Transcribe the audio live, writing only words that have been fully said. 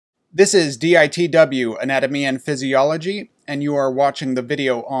This is DITW Anatomy and Physiology, and you are watching the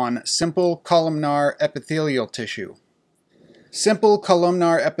video on Simple Columnar Epithelial Tissue. Simple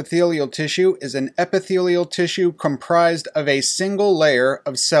columnar epithelial tissue is an epithelial tissue comprised of a single layer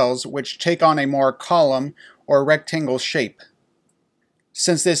of cells which take on a more column or rectangle shape.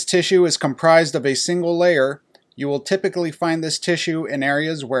 Since this tissue is comprised of a single layer, you will typically find this tissue in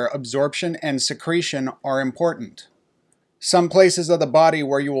areas where absorption and secretion are important. Some places of the body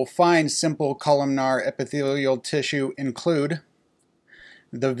where you will find simple columnar epithelial tissue include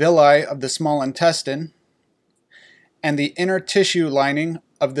the villi of the small intestine and the inner tissue lining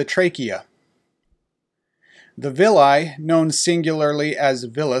of the trachea. The villi, known singularly as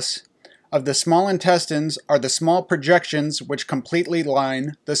villus, of the small intestines are the small projections which completely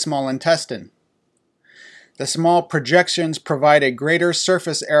line the small intestine. The small projections provide a greater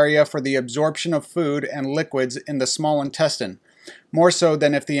surface area for the absorption of food and liquids in the small intestine, more so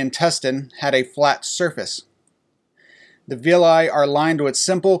than if the intestine had a flat surface. The villi are lined with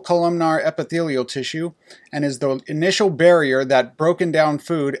simple columnar epithelial tissue and is the initial barrier that broken down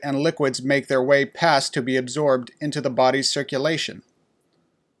food and liquids make their way past to be absorbed into the body's circulation.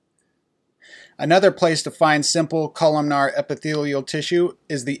 Another place to find simple columnar epithelial tissue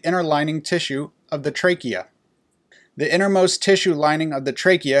is the inner lining tissue of the trachea. The innermost tissue lining of the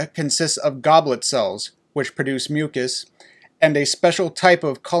trachea consists of goblet cells, which produce mucus, and a special type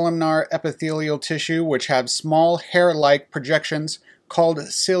of columnar epithelial tissue which have small hair-like projections called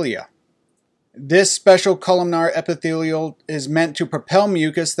cilia. This special columnar epithelial is meant to propel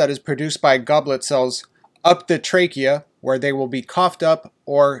mucus that is produced by goblet cells up the trachea, where they will be coughed up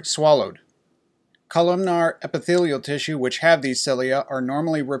or swallowed. Columnar epithelial tissue which have these cilia are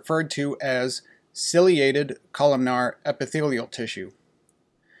normally referred to as ciliated columnar epithelial tissue.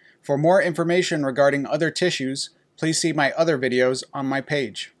 For more information regarding other tissues, please see my other videos on my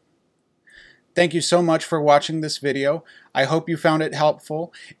page. Thank you so much for watching this video. I hope you found it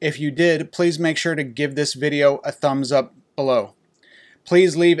helpful. If you did, please make sure to give this video a thumbs up below.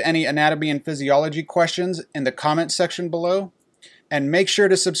 Please leave any anatomy and physiology questions in the comment section below, and make sure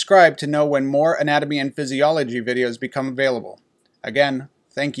to subscribe to know when more anatomy and physiology videos become available. Again,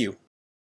 thank you.